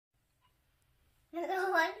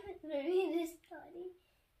want to read a story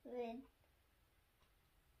with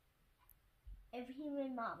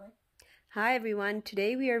Everyman Mama. Hi everyone,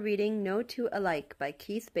 today we are reading No Two Alike by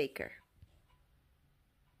Keith Baker.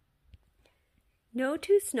 No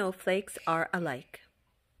two snowflakes are alike.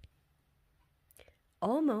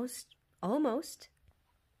 Almost, almost,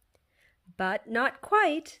 but not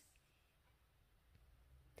quite.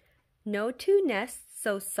 No two nests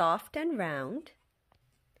so soft and round.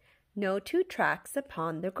 No two tracks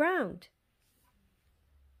upon the ground.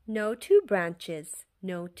 No two branches,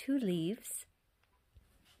 no two leaves.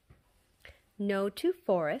 No two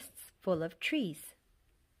forests full of trees.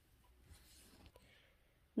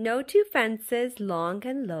 No two fences long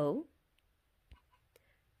and low.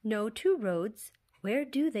 No two roads, where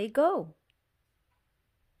do they go?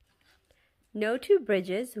 No two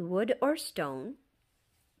bridges, wood or stone.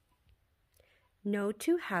 No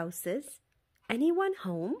two houses, anyone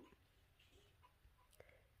home?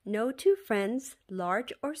 No two friends,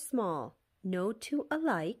 large or small, no two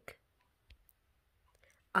alike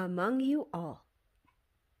among you all.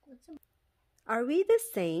 Are we the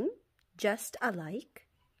same, just alike?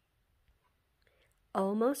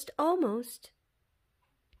 Almost, almost,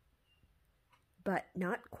 but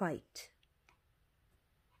not quite.